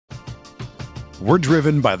We're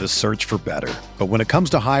driven by the search for better. But when it comes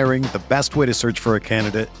to hiring, the best way to search for a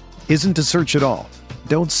candidate isn't to search at all.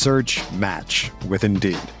 Don't search, match with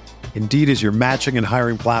Indeed. Indeed is your matching and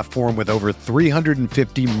hiring platform with over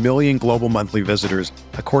 350 million global monthly visitors,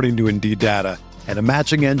 according to Indeed data, and a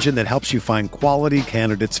matching engine that helps you find quality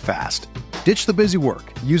candidates fast. Ditch the busy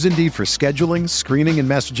work. Use Indeed for scheduling, screening, and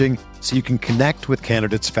messaging so you can connect with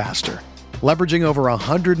candidates faster. Leveraging over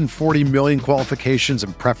 140 million qualifications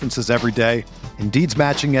and preferences every day, Indeed's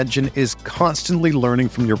matching engine is constantly learning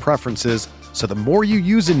from your preferences, so the more you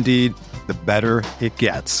use Indeed, the better it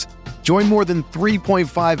gets. Join more than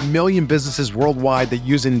 3.5 million businesses worldwide that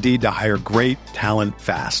use Indeed to hire great talent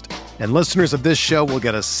fast. And listeners of this show will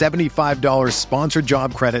get a $75 sponsored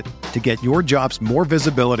job credit to get your jobs more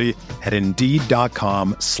visibility at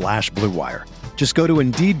Indeed.com/Blue Wire. Just go to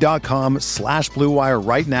Indeed.com/Blue Wire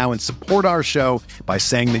right now and support our show by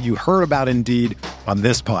saying that you heard about Indeed on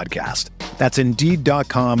this podcast. That's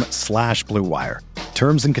Indeed.com/Blue Wire.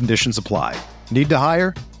 Terms and conditions apply. Need to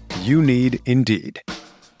hire? You need Indeed.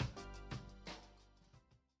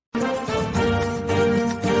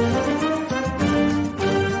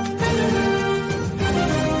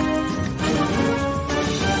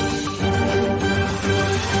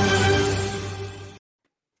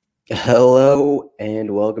 Hello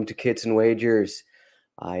and welcome to Kits and Wagers.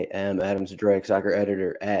 I am Adam Zadrack, soccer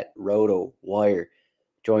editor at RotoWire,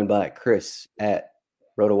 joined by Chris at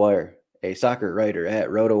RotoWire, a soccer writer at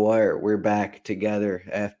RotoWire. We're back together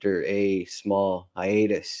after a small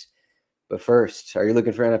hiatus. But first, are you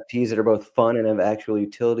looking for NFTs that are both fun and have actual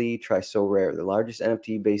utility? Try SoRare, the largest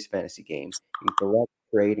NFT-based fantasy game. You can collect,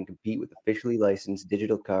 trade, and compete with officially licensed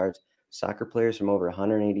digital cards, soccer players from over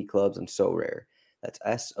 180 clubs on SoRare. That's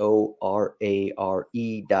SORARE.com.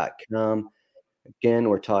 Again,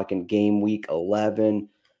 we're talking game week 11.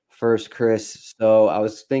 First, Chris. So I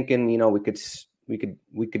was thinking, we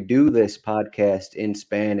could do this podcast in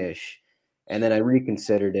Spanish, and then I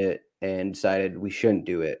reconsidered it and decided we shouldn't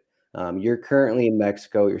do it. You're currently in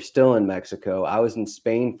Mexico. You're still in Mexico. I was in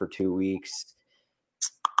Spain for 2 weeks.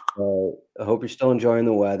 So I hope you're still enjoying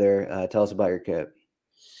the weather. Tell us about your kit.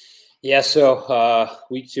 Yeah, so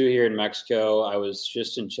week 2 here in Mexico, I was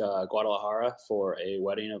just in Guadalajara for a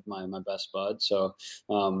wedding of my best bud. So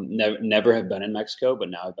never have been in Mexico, but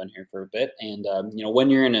now I've been here for a bit. And, when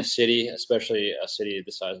you're in a city, especially a city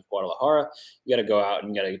the size of Guadalajara, you got to go out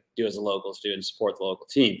and you got to do as the locals do and support the local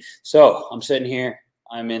team. So I'm sitting here.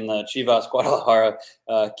 I'm in the Chivas Guadalajara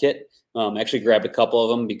kit. Actually grabbed a couple of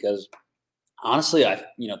them because, honestly,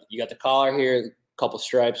 you got the collar here, couple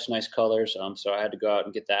stripes, nice colors. So I had to go out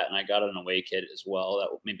and get that, and I got an away kit as well that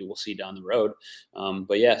maybe we'll see down the road.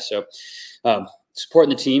 But yeah, so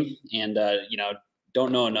supporting the team, and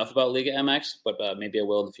don't know enough about Liga MX, but maybe I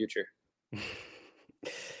will in the future.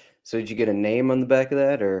 So did you get a name on the back of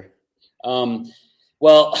that, or?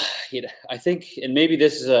 Well, I think, and maybe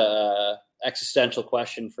this is a existential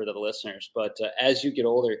question for the listeners, but as you get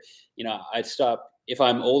older, I'd stop. If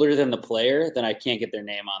I'm older than the player, then I can't get their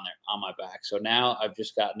name on my back. So now I've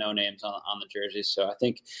just got no names on the jerseys. So I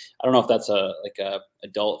don't know if that's a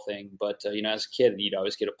adult thing, but as a kid, you'd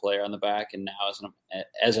always get a player on the back. And now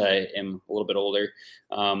as I am a little bit older,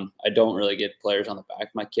 I don't really get players on the back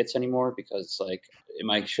of my kits anymore because it's like,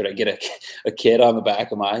 should I get a kid on the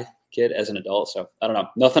back of my kid as an adult? So I don't know,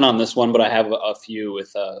 nothing on this one, but I have a few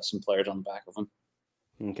with some players on the back of them.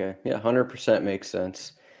 Okay. Yeah. 100% makes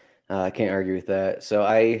sense. I can't argue with that. So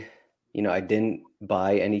I didn't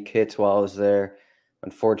buy any kits while I was there.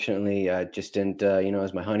 Unfortunately, I just didn't, it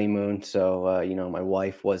was my honeymoon. So, my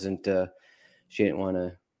wife wasn't, she didn't want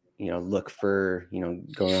to, look for, going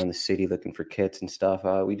around the city looking for kits and stuff.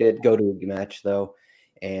 We did go to a match though.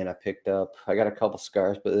 And I got a couple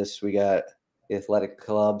scarves, but we got the Athletic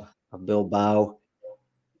Club of Bilbao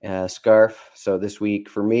scarf. So this week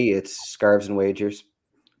for me, it's scarves and wagers,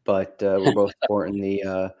 but we're both supporting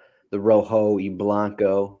the Rojo y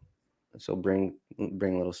Blanco. So bring a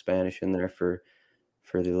little Spanish in there for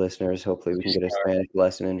the listeners. Hopefully we can get a Spanish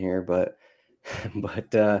lesson in here. But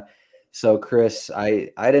so Chris, I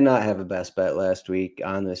did not have a best bet last week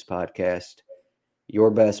on this podcast. Your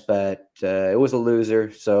best bet, it was a loser.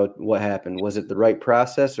 So what happened? Was it the right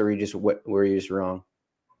process, or were you just wrong?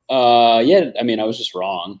 Yeah, I was just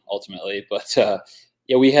wrong ultimately, but yeah,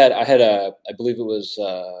 I believe it was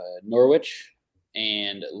Norwich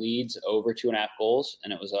and Leeds over 2.5 goals,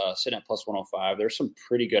 and it was sitting at plus 105. There's some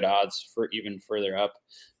pretty good odds for even further up.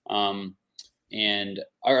 I'm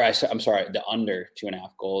sorry, the under 2.5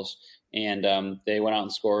 goals. And they went out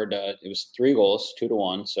and scored. It was 3 goals,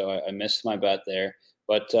 2-1. So I missed my bet there.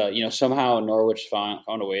 But somehow Norwich found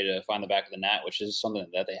a way to find the back of the net, which is something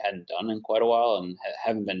that they hadn't done in quite a while and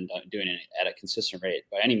haven't been doing it at a consistent rate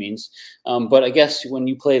by any means. But I guess when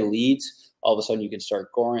you play Leeds, all of a sudden you can start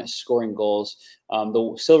scoring goals.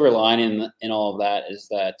 The silver lining in all of that is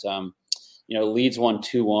that Leeds won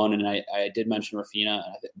 2-1, and I did mention Rafinha.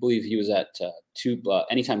 I believe he was at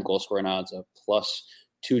anytime goal scoring odds of plus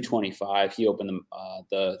 225. He opened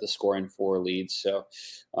the scoring for Leeds. So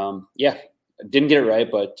didn't get it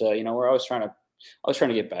right, but we're always trying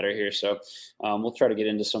to get better here. So we'll try to get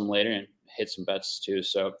into some later and hit some bets too.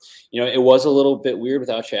 So it was a little bit weird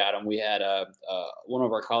without you, Adam. We had one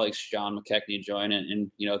of our colleagues, John McKechnie, join,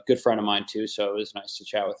 and a good friend of mine too. So it was nice to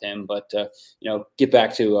chat with him. But get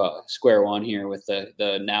back to square one here with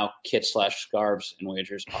the now Kit/Scarves and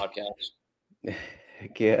Wagers podcast.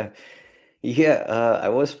 Yeah. I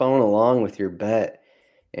was following along with your bet.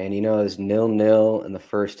 And, it was 0-0 in the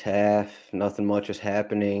first half. Nothing much was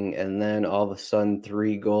happening. And then all of a sudden,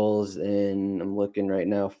 3 goals in, I'm looking right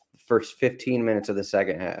now, first 15 minutes of the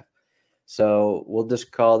second half. So we'll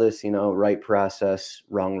just call this, right process,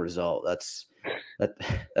 wrong result. That's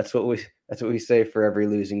what we say for every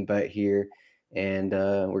losing bet here. And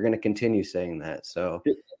we're going to continue saying that. So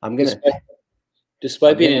I'm going to.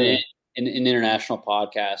 Despite being an international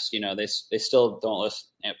podcast, they still don't listen.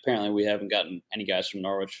 Apparently, we haven't gotten any guys from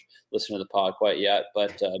Norwich listen to the pod quite yet,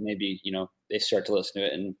 but maybe they start to listen to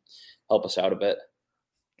it and help us out a bit.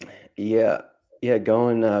 Yeah.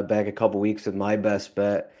 Going back a couple weeks with my best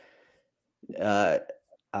bet. I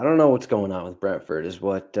don't know what's going on with Brentford. Is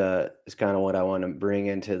kind of what I want to bring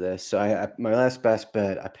into this. So my last best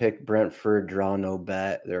bet, I picked Brentford draw no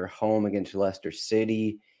bet. They're home against Leicester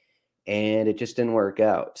City. And it just didn't work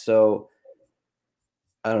out. So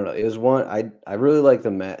I don't know. It was one I really liked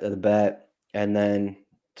the bet, and then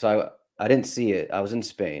so I didn't see it. I was in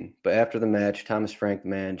Spain, but after the match, Thomas Frank, the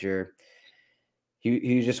manager,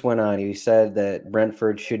 he just went on. He said that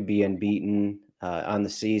Brentford should be unbeaten on the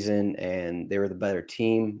season, and they were the better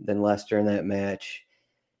team than Leicester in that match.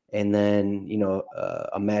 And then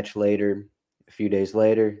a match later, a few days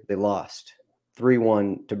later, they lost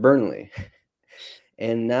 3-1 to Burnley.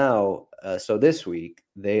 And now, so this week,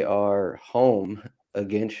 they are home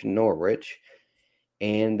against Norwich,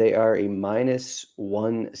 and they are a minus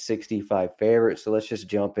 165 favorite. So let's just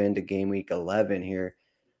jump into game week 11 here.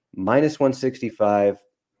 Minus 165,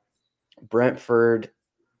 Brentford,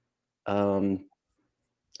 I don't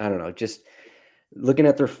know, just looking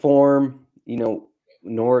at their form,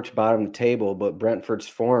 Norwich bottom of the table, but Brentford's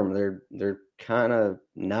form, they're kind of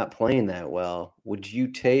not playing that well. Would you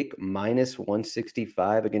take minus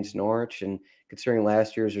 165 against Norwich? And considering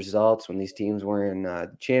last year's results when these teams were in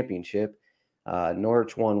the championship,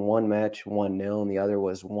 Norwich won one match 1-0 and the other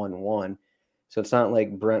was 1-1. So it's not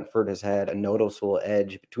like Brentford has had a noticeable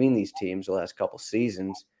edge between these teams the last couple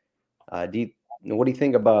seasons. What do you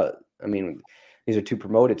think about, I mean, these are two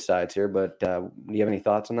promoted sides here, but do you have any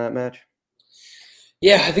thoughts on that match?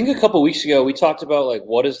 Yeah, I think a couple of weeks ago we talked about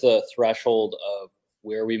what is the threshold of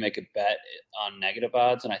where we make a bet on negative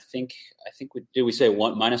odds, and I think we say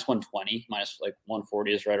minus 120, minus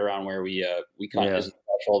 140 is right around where we kind of is the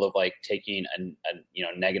threshold of taking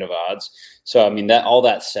a negative odds. So I mean that all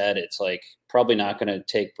that said, it's probably not going to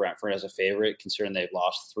take Brentford as a favorite considering they've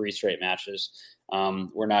lost 3 straight matches.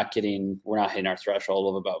 We're not hitting our threshold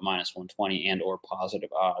of about minus 120 and or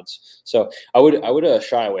positive odds. So I would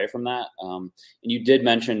shy away from that. And you did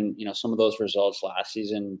mention, some of those results last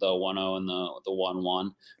season, the 1-0 and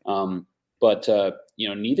the 1-1. But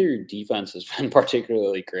neither defense has been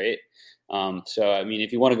particularly great. So, I mean,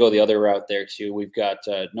 if you want to go the other route there too, we've got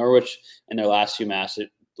Norwich in their last two matches.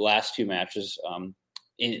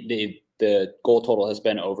 The goal total has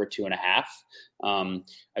been over 2.5.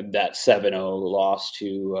 That 7-0 loss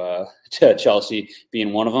to Chelsea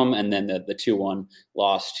being one of them, and then the 2-1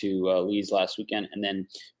 loss to Leeds last weekend. And then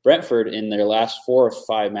Brentford in their last 4 or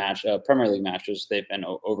 5 Premier League matches, they've been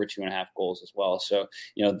over 2.5 goals as well. So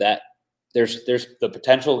that there's the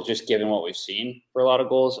potential, just given what we've seen, for a lot of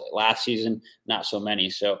goals last season, not so many.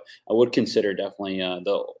 So I would consider definitely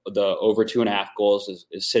the over 2.5 goals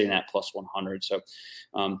is sitting at plus 100. So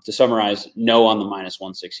to summarize, no on the minus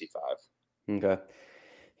 165. Okay.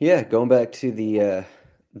 Yeah, going back to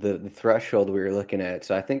the threshold we were looking at.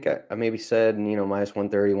 So I think I maybe said, minus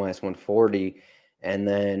 130, minus 140. And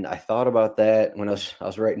then I thought about that when I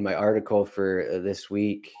was writing my article for this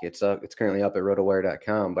week. It's currently up at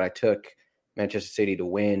rotowire.com, but I took Manchester City to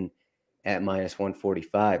win at minus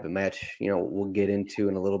 145. A match, we'll get into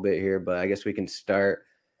in a little bit here, but I guess we can start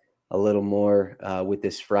a little more with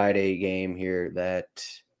this Friday game here, that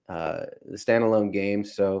the standalone game.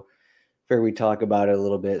 So figure we talk about it a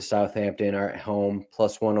little bit. Southampton are at home,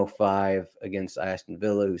 plus 105 against Aston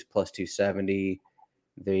Villa, who's plus 270.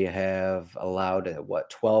 They have allowed,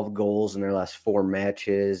 12 goals in their last 4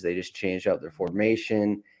 matches. They just changed out their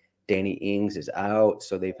formation. Danny Ings is out,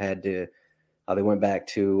 so they've had to they went back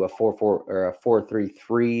to a 4-4 or a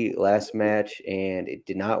 4-3-3 last match, and it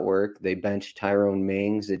did not work. They benched Tyrone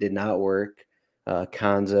Mings. It did not work.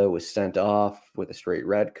 Konza was sent off with a straight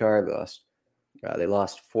red card. They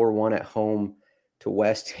lost 4-1 at home to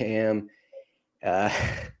West Ham. I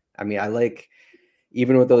mean, I like,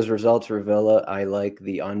 even with those results for Villa, I like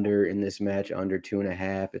the under in this match, under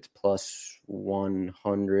 2.5. It's plus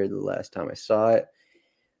 100 the last time I saw it.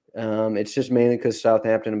 It's just mainly because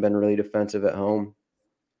Southampton have been really defensive at home.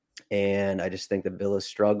 And I just think that Villa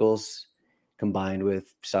struggles, combined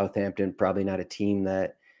with Southampton, probably not a team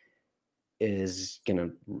that is going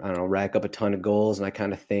to, rack up a ton of goals. And I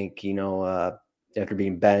kind of think, after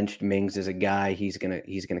being benched, Mings is a guy, he's going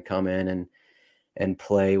to come in and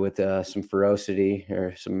play with some ferocity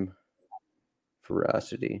or some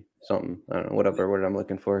ferocity, something. I don't know, whatever word I'm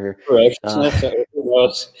looking for here.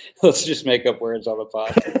 Let's just make up words on the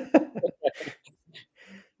pod.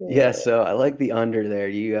 Yeah, so I like the under there.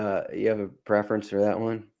 You have a preference for that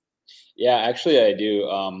one? Yeah, actually I do.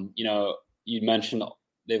 You mentioned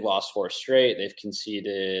they've lost 4 straight. They've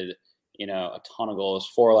conceded, a ton of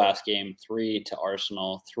goals. 4 last game, 3 to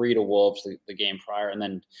Arsenal, 3 to Wolves the game prior, and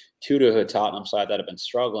then 2 to a Tottenham side that have been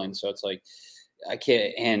struggling. So it's like, I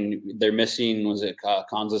can't, and they're missing, was it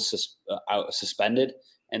Konza out suspended?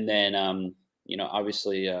 And then,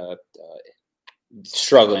 obviously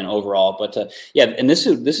struggling overall, but and this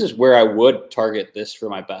is where I would target this for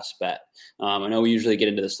my best bet. I know we usually get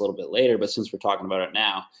into this a little bit later, but since we're talking about it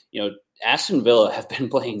now, Aston Villa have been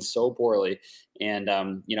playing so poorly. And,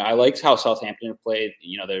 I liked how Southampton have played.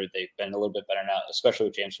 They've been a little bit better now, especially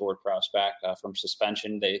with James Ward-Prowse back from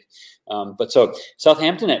suspension. But so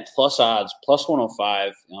Southampton at plus odds, plus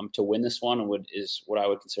 105 to win this one is what I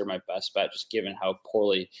would consider my best bet, just given how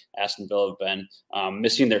poorly Aston Villa have been.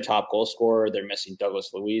 Missing their top goal scorer. They're missing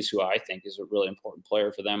Douglas Luiz, who I think is a really important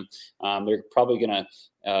player for them. They're probably going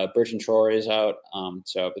to Bertrand Traore is out.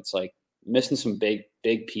 So it's like, missing some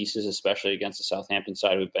big pieces, especially against the Southampton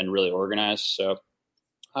side, who've been really organized. So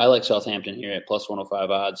I like Southampton here at plus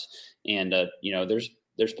 105 odds. And,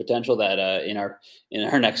 there's potential that in our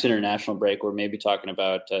next international break, we're maybe talking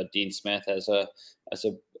about Dean Smith as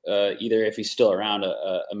either, if he's still around,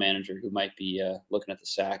 a manager who might be looking at the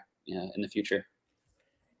sack in the future.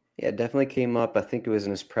 Yeah, it definitely came up. I think it was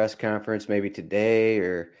in his press conference maybe today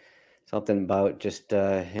or something about just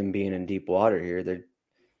him being in deep water here.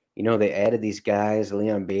 They added these guys.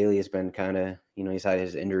 Leon Bailey has been kind of, he's had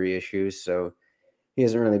his injury issues, so he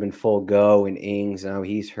hasn't really been full go. And Ings, now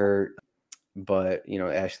he's hurt. But,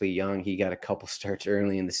 Ashley Young, he got a couple starts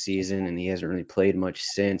early in the season, and he hasn't really played much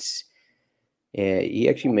since. And he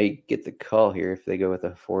actually may get the call here if they go with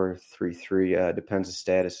a 4-3-3. Depends the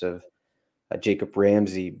status of Jacob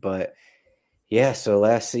Ramsey. But, yeah, so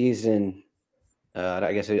last season –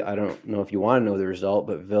 I guess I don't know if you want to know the result,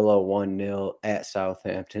 but Villa 1-0 at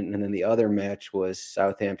Southampton. And then the other match was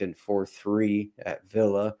Southampton 4-3 at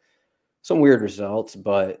Villa. Some weird results,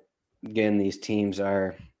 but again, these teams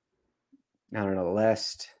are, I don't know, the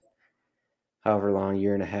last however long,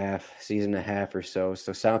 season and a half or so.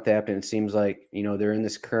 So Southampton, it seems like, they're in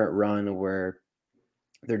this current run where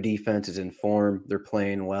their defense is in form. They're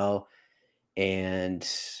playing well. And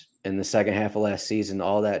in the second half of last season,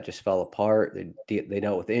 all that just fell apart. They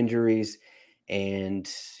dealt with injuries, and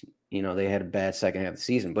they had a bad second half of the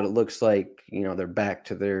season. But it looks like they're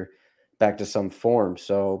back to some form.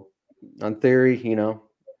 So, on theory,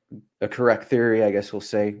 a correct theory, I guess we'll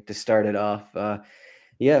say, to start it off.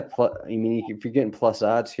 If you're getting plus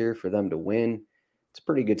odds here for them to win, it's a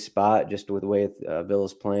pretty good spot just with the way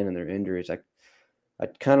Villa's playing and their injuries. I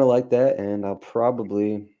kind of like that, and I'll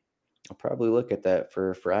probably look at that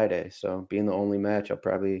for Friday. So being the only match, I'll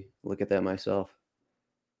probably look at that myself.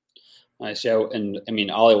 Nice. Yeah. And I mean,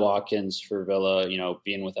 Ollie Watkins for Villa,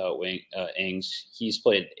 being without Ings, he's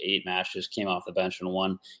played 8 matches, came off the bench and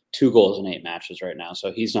won 2 goals in 8 matches right now.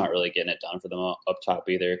 So he's not really getting it done for them up top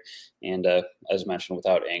either. And as mentioned,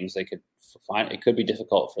 without Ings, it could be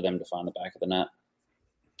difficult for them to find the back of the net.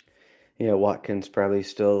 Yeah. Watkins probably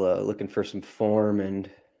still looking for some form and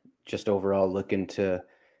just overall looking to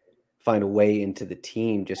find a way into the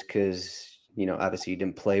team, just because, obviously he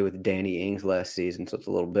didn't play with Danny Ings last season, so it's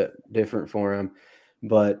a little bit different for him.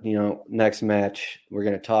 But, next match we're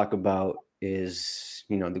going to talk about is,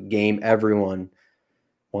 the game everyone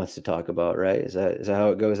wants to talk about, right? Is that how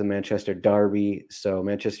it goes in Manchester Derby? So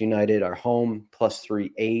Manchester United are home plus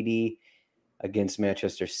 380 against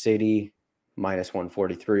Manchester City, minus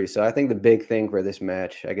 143. So I think the big thing for this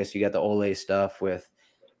match, I guess you got the Ole stuff with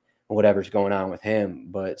whatever's going on with him.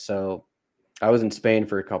 But so I was in Spain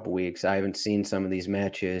for a couple weeks. I haven't seen some of these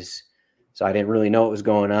matches, so I didn't really know what was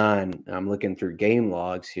going on. I'm looking through game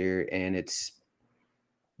logs here, and it's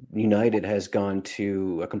United has gone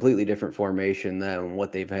to a completely different formation than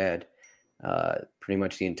what they've had pretty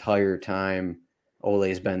much the entire time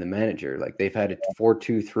Ole's been the manager. Like they've had a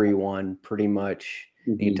 4-2-3-1 pretty much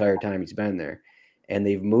the entire time he's been there. And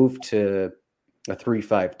they've moved to a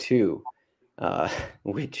 3-5-2,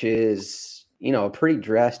 which is, a pretty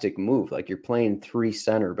drastic move. Like you're playing three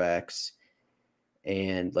center backs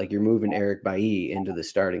and like you're moving Eric Bailly into the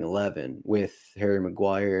starting 11 with Harry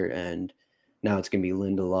Maguire, and now it's going to be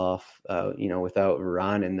Lindelof, without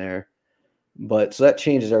Varane in there. But so that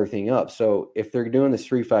changes everything up. So if they're doing this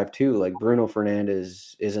 3-5-2, like Bruno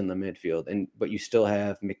Fernandes is in the midfield, but you still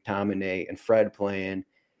have McTominay and Fred playing,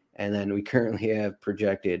 and then we currently have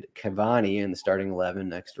projected Cavani in the starting 11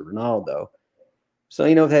 next to Ronaldo. So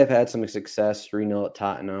they've had some success. 3-0 at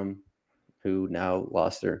Tottenham, who now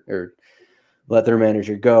let their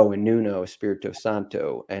manager go, and Nuno Espirito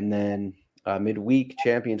Santo, and then midweek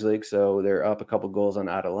Champions League, so they're up a couple goals on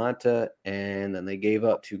Atalanta, and then they gave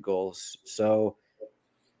up 2 goals. So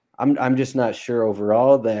I'm just not sure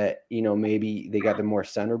overall that maybe they got the more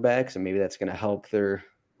center backs, and maybe that's going to help their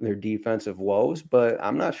defensive woes. But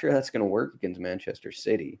I'm not sure that's going to work against Manchester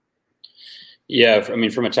City. Yeah, I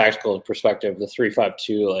mean, from a tactical perspective, the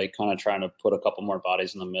 3-5-2, like kind of trying to put a couple more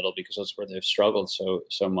bodies in the middle because that's where they've struggled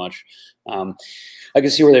so much. I can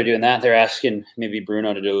see where they're doing that. They're asking maybe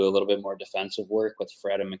Bruno to do a little bit more defensive work with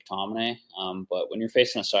Fred and McTominay. But when you're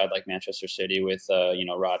facing a side like Manchester City with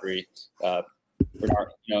Rodri,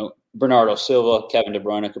 Bernardo Silva, Kevin De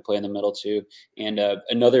Bruyne could play in the middle too. And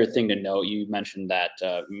another thing to note, you mentioned that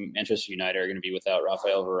Manchester United are going to be without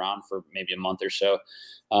Rafael Varane for maybe a month or so.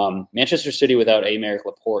 Manchester City without Aymeric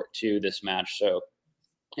Laporte too this match. So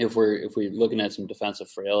if we're looking at some defensive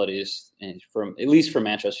frailties, and at least for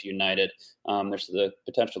Manchester United, there's the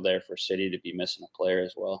potential there for City to be missing a player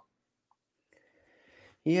as well.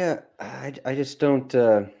 Yeah, I just don't.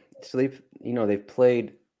 So they've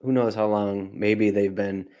played. Who knows how long? Maybe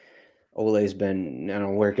Ole's been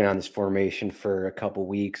working on this formation for a couple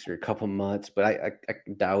weeks or a couple months, but I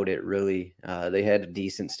doubt it really. They had a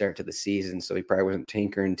decent start to the season, so he probably wasn't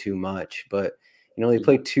tinkering too much. But they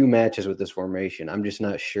played 2 matches with this formation. I'm just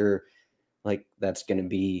not sure like that's going to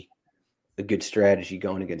be a good strategy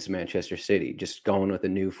going against Manchester City, just going with a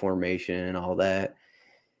new formation and all that.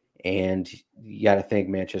 And you got to think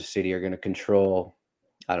Manchester City are going to control,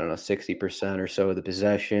 60% or so of the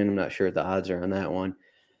possession. I'm not sure what the odds are on that one.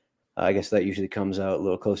 I guess that usually comes out a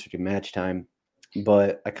little closer to match time.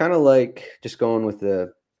 But I kind of like just going with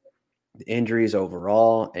the injuries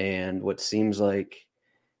overall, and what seems like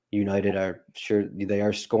United are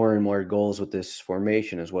scoring more goals with this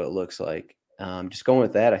formation is what it looks like. Just going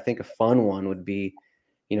with that, I think a fun one would be,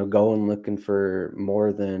 going looking for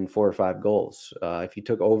more than 4 or 5 goals. If you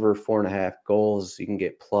took over 4.5 goals, you can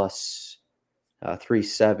get plus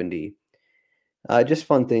 370. Just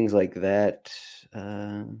fun things like that.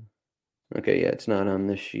 Okay, yeah, it's not on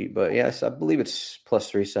this sheet, but yes, I believe it's plus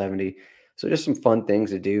 370. So just some fun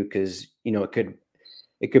things to do because,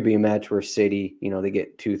 it could be a match where City, they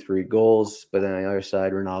get 2-3 goals, but then on the other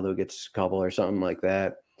side, Ronaldo gets a couple or something like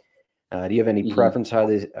that. Do you have any preference how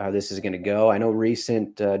this is going to go? I know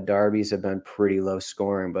recent derbies have been pretty low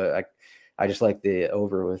scoring, but I just like the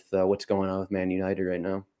over with what's going on with Man United right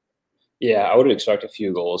now. Yeah, I would expect a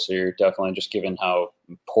few goals here, definitely, just given how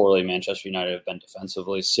poorly Manchester United have been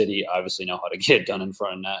defensively. City obviously know how to get it done in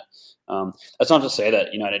front of net. That's not to say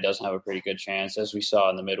that United doesn't have a pretty good chance. As we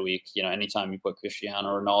saw in the midweek, anytime you put Cristiano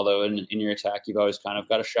Ronaldo in your attack, you've always kind of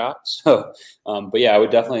got a shot. So, but yeah, I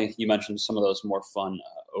would definitely, you mentioned some of those more fun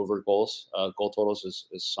over goals. Goal totals is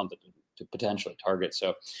something to potentially target.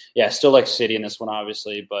 So, yeah, still like City in this one,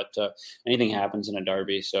 obviously, but anything happens in a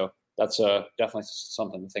derby. So, that's definitely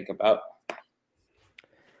something to think about.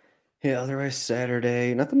 Yeah, otherwise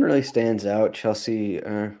Saturday, nothing really stands out. Chelsea,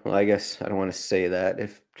 well, I guess I don't want to say that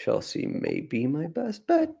if Chelsea may be my best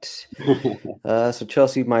bet. So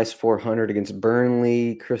Chelsea minus 400 against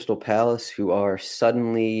Burnley, Crystal Palace, who are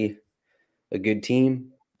suddenly a good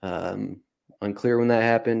team. Unclear when that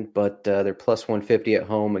happened, but they're plus 150 at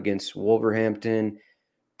home against Wolverhampton.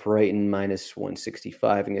 Brighton minus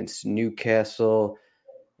 165 against Newcastle.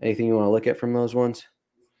 Anything you want to look at from those ones?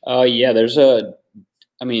 Yeah, there's you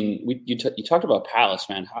talked about Palace,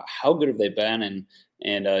 man. How good have they been?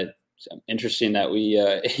 And interesting that we,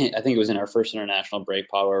 I think it was in our first international break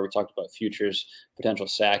pod where we talked about futures, potential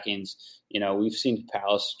sackings. We've seen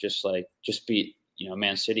Palace just beat,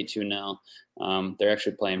 Man City 2-0. They're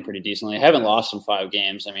actually playing pretty decently. They haven't lost in 5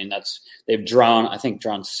 games. I mean, they've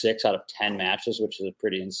drawn 6 out of 10 matches, which is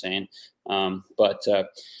pretty insane.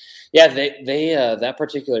 Yeah, they that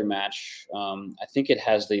particular match, I think it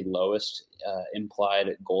has the lowest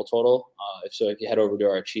implied goal total. If you head over to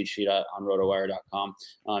our cheat sheet on rotowire.com,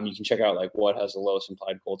 you can check out what has the lowest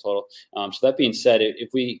implied goal total. So that being said,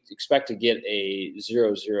 if we expect to get a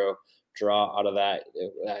 0-0 draw out of that,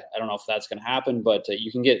 I don't know if that's going to happen, but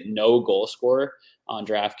you can get no goal scorer on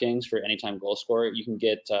DraftKings for anytime goal scorer. You can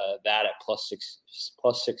get that at plus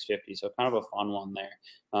 650. So kind of a fun one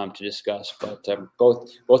there to discuss. But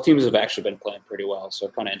both teams have actually been playing pretty well, so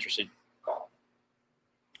kind of interesting.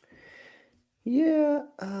 Yeah,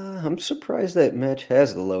 I'm surprised that match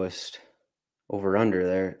has the lowest over-under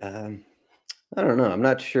there. I don't know. I'm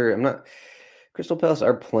not sure. Crystal Palace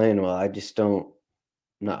are playing well. I just don't.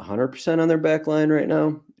 Not 100% on their back line right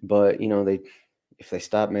now, but if they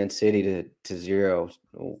stop Man City to 0,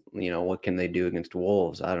 what can they do against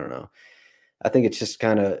Wolves? I don't know. I think it's just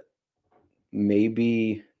kind of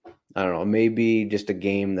maybe just a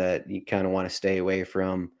game that you kind of want to stay away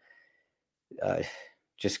from,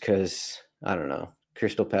 just because I don't know.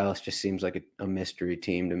 Crystal Palace just seems like a mystery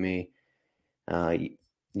team to me.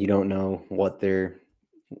 You don't know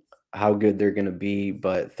how good they're going to be,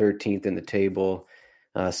 but 13th in the table.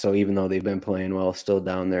 So even though they've been playing well, still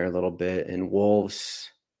down there a little bit. And Wolves,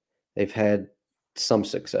 they've had some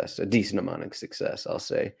success, a decent amount of success, I'll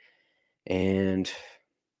say. And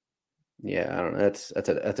yeah, I don't know. That's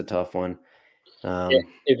a tough one.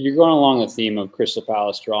 If you're going along the theme of Crystal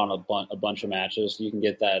Palace drawing a bunch of matches, you can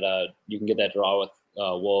get that draw with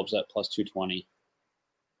Wolves at plus 220.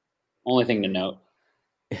 Only thing to note.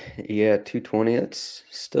 Yeah, 220. That's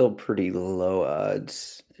still pretty low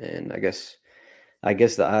odds, and I guess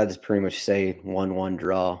the odds pretty much say 1-1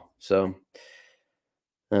 draw. So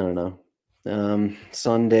I don't know.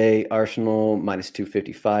 Sunday, Arsenal minus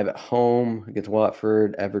 255 at home against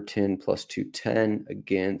Watford. Everton plus 210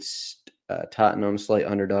 against Tottenham, slight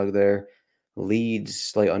underdog there. Leeds,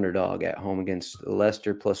 slight underdog at home against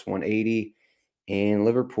Leicester plus 180. And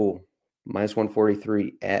Liverpool minus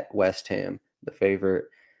 143 at West Ham, the favorite.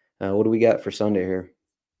 What do we got for Sunday here?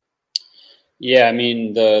 Yeah, I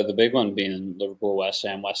mean, the big one being Liverpool, West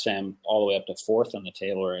Ham. West Ham all the way up to 4th on the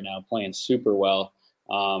table right now, playing super well.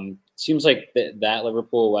 Seems like that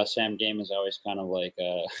Liverpool West Ham game is always kind of like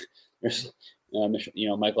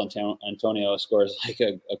Michael Antonio scores like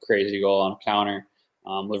a crazy goal on a counter.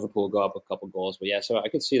 Liverpool go up a couple goals, but yeah, so I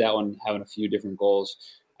could see that one having a few different goals.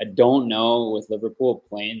 I don't know, with Liverpool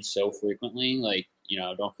playing so frequently, I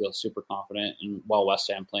don't feel super confident, and while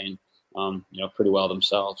West Ham playing pretty well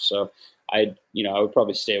themselves. So I would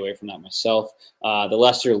probably stay away from that myself. The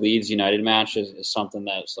Leicester Leeds United match is something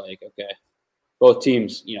that's okay, both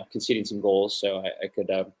teams, conceding some goals. So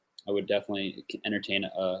I would definitely entertain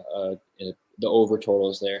the over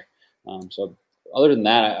totals there. So other than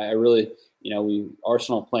that, I really,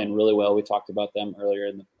 Arsenal playing really well. We talked about them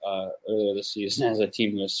earlier this season as a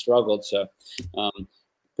team who has struggled. So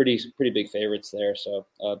pretty big favorites there. So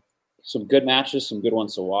some good matches, some good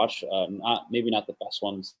ones to watch. Maybe not the best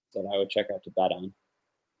ones that I would check out to bet on.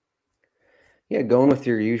 Yeah, going with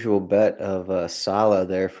your usual bet of Salah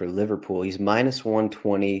there for Liverpool. He's minus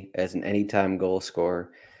 120 as an anytime goal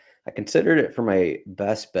scorer. I considered it for my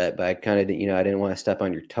best bet, but I kind of, I didn't want to step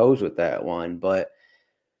on your toes with that one. But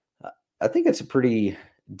I think it's a pretty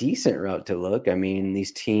decent route to look. I mean,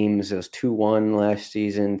 these teams, it was 2-1 last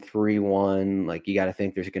season, 3-1. You got to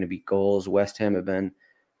think there's going to be goals. West Ham have been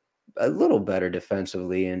a little better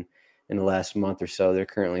defensively in the last month or so. They're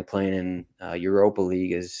currently playing in Europa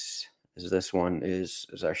League as this one is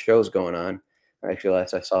our show's going on. Actually,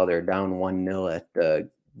 last I saw, they're down 1-0 at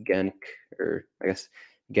Genk, or I guess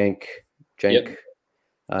Genk. Yep.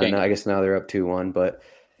 No, I guess now they're up 2-1. But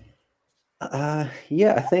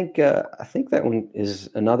yeah, I think that one is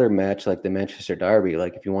another match like the Manchester Derby.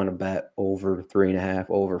 If you want to bet over 3.5,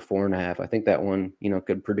 over 4.5, I think that one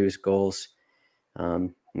could produce goals.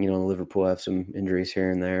 Liverpool have some injuries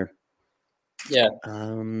here and there. Yeah.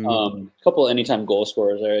 Couple anytime goal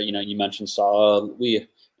scorers there. You mentioned Salah. We,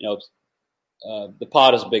 the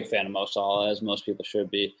pod is a big fan of Mo Salah, as most people should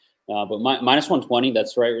be. But minus 120,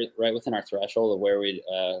 that's right within our threshold of where we'd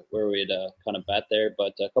kind of bet there.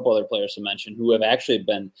 But a couple other players to mention who have actually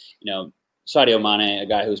been, Sadio Mane, a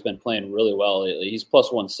guy who's been playing really well lately. He's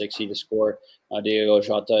plus 160 to score. Diego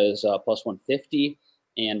Jota is plus 150,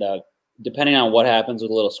 and depending on what happens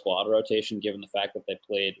with a little squad rotation, given the fact that they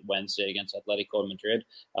played Wednesday against Atletico Madrid,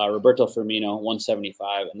 Roberto Firmino,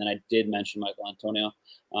 175. And then I did mention Michael Antonio.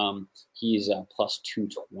 He's plus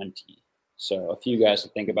 220. So a few guys to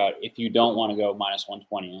think about if you don't want to go minus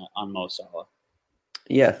 120 on Mo Salah.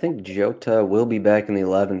 Yeah, I think Jota will be back in the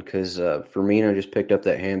 11 because Firmino just picked up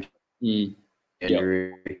that hamstring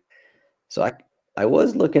injury. Yep. So I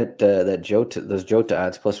was looking at those Jota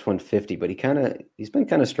odds plus 150, but he's been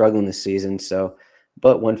kind of struggling this season. So,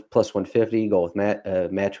 but plus 150, go with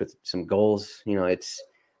match with some goals. You know, it's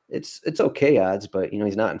okay odds, but you know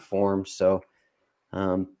he's not in form. So,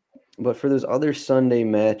 but for those other Sunday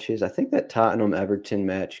matches, I think that Tottenham Everton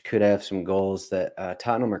match could have some goals. That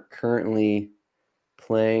Tottenham are currently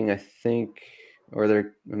playing, I think, or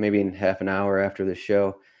they're maybe in half an hour after the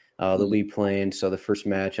show. They'll be playing. So the first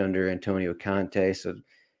match under Antonio Conte. So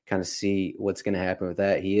kind of see what's going to happen with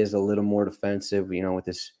that. He is a little more defensive, you know, with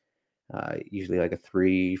this usually like a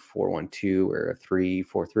 3-4-1-2 or a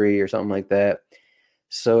 3-4-3 or something like that.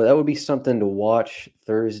 So that would be something to watch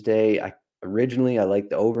Thursday. Originally, I liked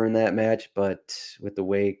the over in that match, but with the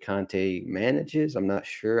way Conte manages, I'm not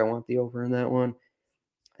sure I want the over in that one.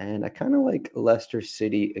 And I kind of like Leicester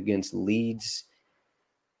City against Leeds.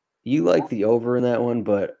 You like the over in that one,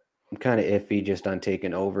 but I'm kind of iffy just on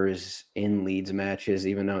taking overs in Leeds matches,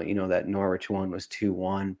 even though, you know, that Norwich one was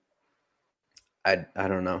 2-1. I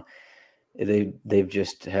don't know. They've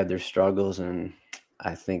just had their struggles, and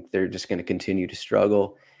I think they're just going to continue to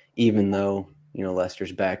struggle, even though, you know,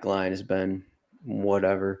 Leicester's back line has been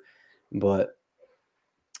whatever. But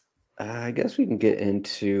I guess we can get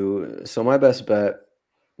into – so my best bet,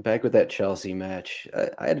 back with that Chelsea match,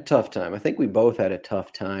 I had a tough time. I think we both had a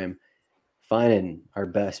tough time finding our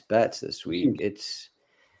best bets this week. It's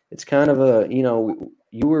kind of a, you know,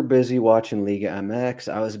 you were busy watching Liga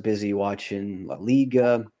MX. I was busy watching La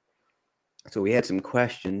Liga. So we had some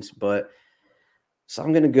questions, but so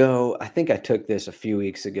I'm going to go. I think I took this a few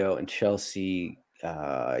weeks ago, and Chelsea,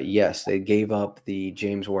 yes, they gave up the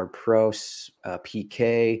James Ward-Prowse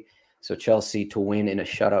PK. So Chelsea to win in a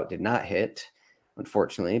shutout did not hit,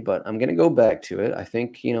 unfortunately, but I'm going to go back to it. I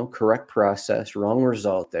think, you know, correct process, wrong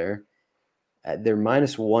result there. They're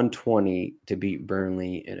minus 120 to beat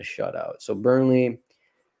Burnley in a shutout. So Burnley,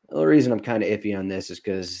 the reason I'm kind of iffy on this is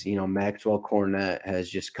because, you know, Maxwell Cornet has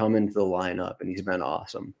just come into the lineup and he's been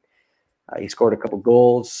awesome. He scored a couple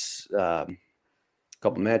goals a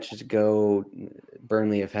couple matches ago.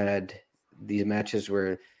 Burnley have had these matches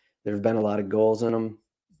where there have been a lot of goals in them,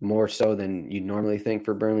 more so than you'd normally think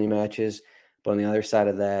for Burnley matches. But on the other side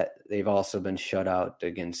of that, they've also been shut out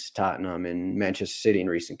against Tottenham and Manchester City in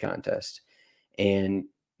recent contests. And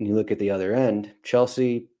you look at the other end,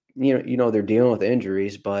 Chelsea, you know they're dealing with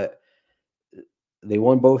injuries, but they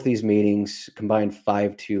won both these meetings, combined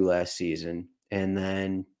 5-2 last season. And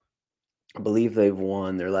then I believe they've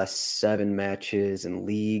won their last 7 matches in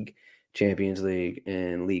League, Champions League,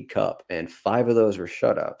 and League Cup. And 5 of those were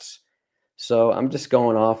shutouts. So I'm just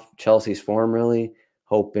going off Chelsea's form, really,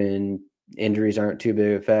 hoping injuries aren't too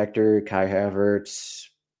big a factor. Kai Havertz,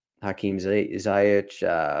 Hakeem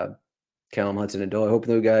Ziyech, Callum Hudson-Odoi,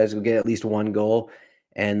 hoping those guys will get at least one goal,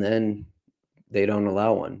 and then they don't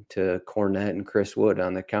allow one to Cornet and Chris Wood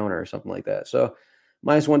on the counter or something like that. So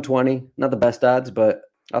minus 120, not the best odds, but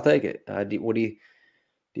I'll take it. Do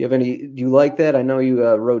you like that? I know you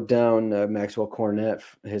wrote down Maxwell Cornet,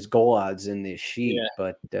 his goal odds in the sheet,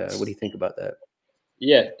 but what do you think about that?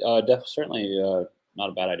 Yeah, definitely, certainly not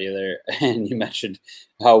a bad idea there. And you mentioned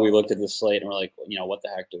how we looked at the slate and we're like, you know, what the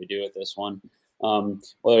heck do we do with this one?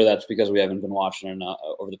 Whether that's because we haven't been watching it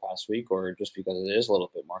over the past week or just because it is a little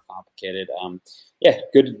bit more complicated. Yeah,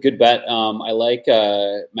 good bet. I like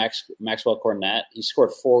Maxwell Cornet. He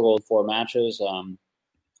scored 4 goals in 4 matches.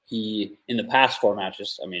 He, in the past 4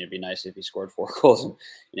 matches, I mean, it'd be nice if he scored 4 goals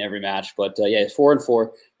in every match, but yeah,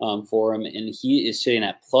 4-4 for him, and he is sitting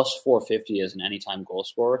at plus 450 as an anytime goal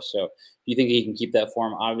scorer. So if you think he can keep that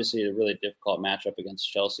form, obviously a really difficult matchup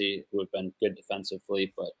against Chelsea, who have been good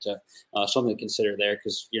defensively, but something to consider there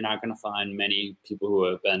because you're not going to find many people who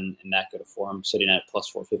have been in that good of form sitting at plus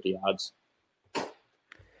 450 odds.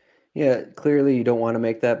 Yeah, clearly you don't want to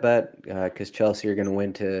make that bet because Chelsea are going to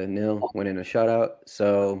win 2-0, win in a shutout.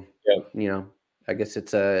 So, you know, I guess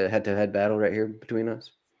it's a head-to-head battle right here between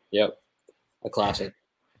us. Yep, a classic.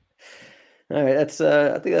 All right, I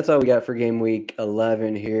think that's all we got for game week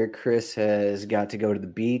 11 here. Chris has got to go to the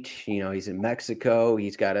beach. You know, he's in Mexico.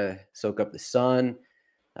 He's got to soak up the sun.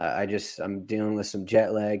 I'm dealing with some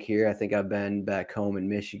jet lag here. I think I've been back home in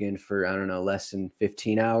Michigan for, I don't know, less than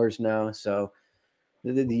 15 hours now. So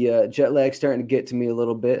The jet lag starting to get to me a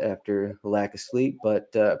little bit after a lack of sleep,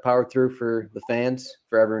 but power through for the fans,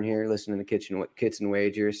 for everyone here listening to Kits and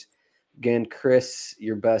Wagers. Again, Chris,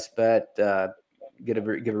 your best bet. Give a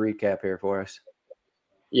recap here for us.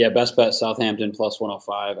 Yeah, best bet Southampton plus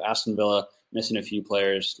 105. Aston Villa missing a few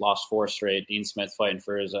players, lost 4 straight. Dean Smith fighting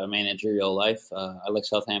for his managerial life. I like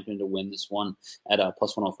Southampton to win this one at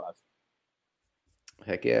plus 105.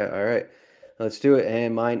 Heck yeah. All right. Let's do it.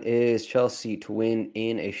 And mine is Chelsea to win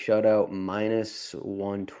in a shutout minus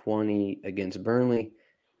 120 against Burnley.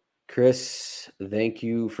 Chris, thank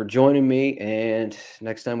you for joining me. And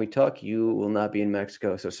next time we talk, you will not be in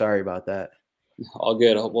Mexico. So sorry about that. All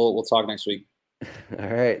good. We'll talk next week. All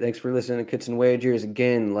right. Thanks for listening to Kits and Wagers.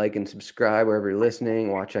 Again, like and subscribe wherever you're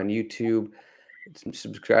listening. Watch on YouTube.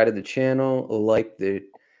 Subscribe to the channel. Like the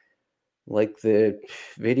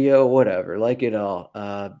video, whatever. Like it all.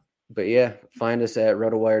 But yeah, find us at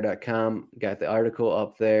rotowire.com. Got the article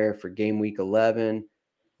up there for game week 11.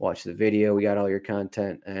 Watch the video. We got all your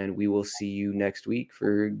content. And we will see you next week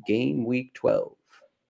for game week 12.